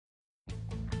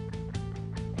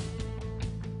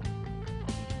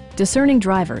discerning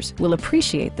drivers will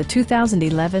appreciate the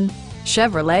 2011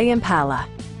 Chevrolet Impala.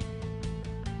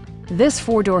 This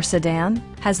four-door sedan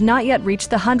has not yet reached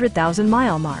the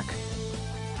 100,000-mile mark.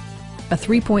 A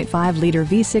 3.5-liter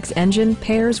V6 engine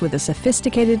pairs with a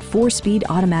sophisticated 4-speed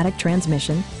automatic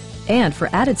transmission, and for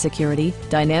added security,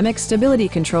 dynamic stability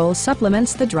control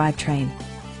supplements the drivetrain.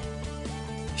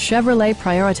 Chevrolet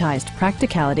prioritized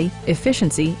practicality,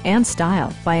 efficiency, and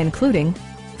style by including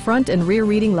front and rear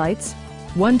reading lights,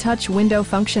 one-touch window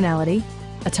functionality,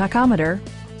 a tachometer,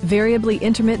 variably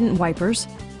intermittent wipers,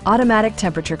 automatic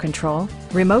temperature control,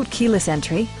 remote keyless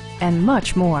entry, and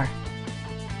much more.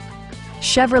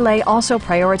 Chevrolet also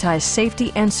prioritized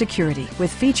safety and security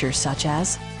with features such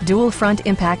as dual front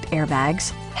impact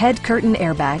airbags, head curtain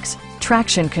airbags,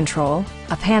 traction control,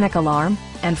 a panic alarm,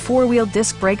 and four-wheel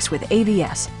disc brakes with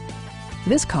ABS.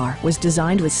 This car was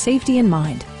designed with safety in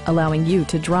mind, allowing you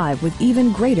to drive with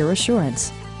even greater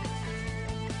assurance.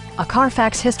 A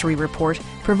Carfax history report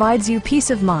provides you peace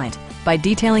of mind by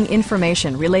detailing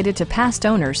information related to past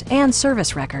owners and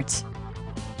service records.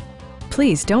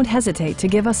 Please don't hesitate to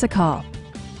give us a call.